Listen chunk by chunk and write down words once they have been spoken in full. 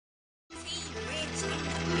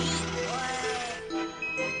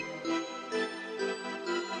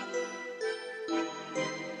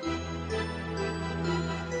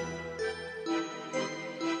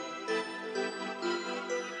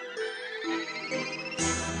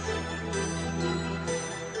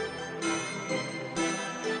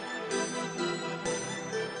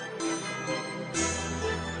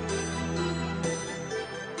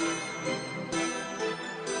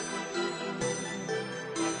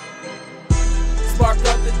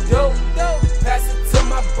up the dope, pass it to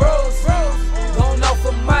my bros. Going off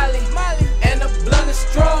for Molly, and a blunt is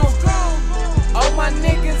strong. All my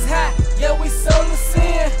niggas high, yeah, we sold the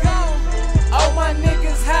sin. All my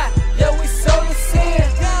niggas high, yeah, we sold the sin.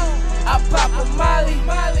 I pop a Molly,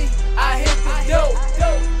 I hit the dope.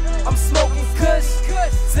 I'm smoking kush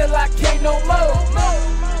till I can't no more.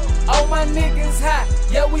 All my niggas high,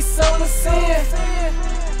 yeah, we sold the sin.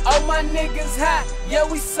 All my niggas high, yeah,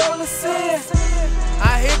 we sold the sin.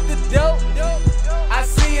 I hit the dope, I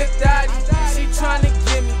see a thotty. She tryna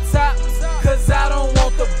give me top, cause I don't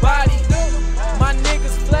want the body. My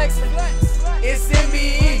niggas flexing, it's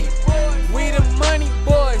Mbe. We the money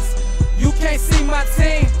boys, you can't see my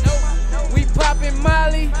team. We poppin'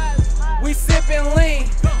 Molly, we sippin' lean.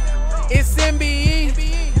 It's Mbe,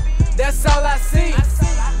 that's all I see.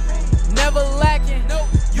 Never lacking,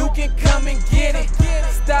 you can come and get it.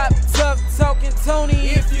 Stop tough talking,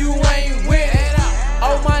 Tony, if you ain't with it.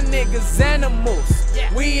 All my niggas animals,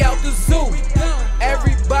 we out the zoo.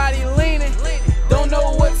 Everybody leaning, don't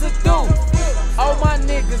know what to do. All my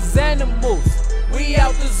niggas animals, we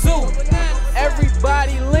out the zoo.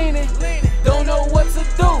 Everybody leaning, don't know what to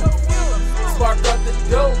do. Spark up the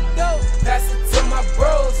dope, pass it to my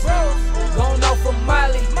bros. Going off for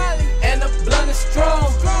Molly, and a blunt is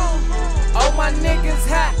strong. All my niggas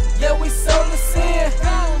high, yeah, we sold the sin.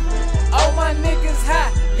 All my niggas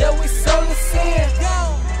high, yeah, we sold the sin.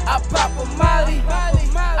 I pop a Molly,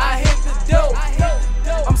 I hit the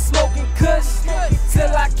dope. I'm smoking kush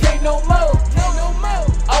till I can't no more.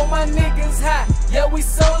 All my niggas high, yeah, we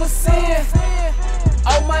sold the sin.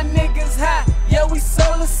 All my niggas high, yeah, we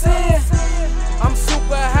sold the sin. I'm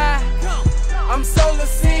super high, I'm sold the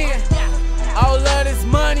sin. All of this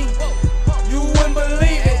money, you wouldn't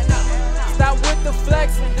believe it. Stop with the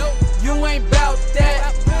flexing, you ain't bout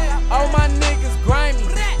that. All my niggas grimy,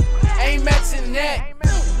 ain't matching that.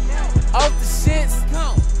 Off the shits,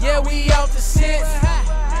 yeah, we off the shits.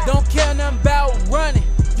 Don't care nothing about running,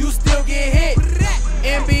 you still get hit.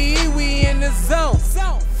 Mbe, we in the zone,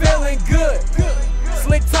 feeling good.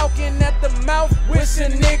 Slick talking at the mouth, wish a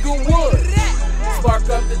nigga would.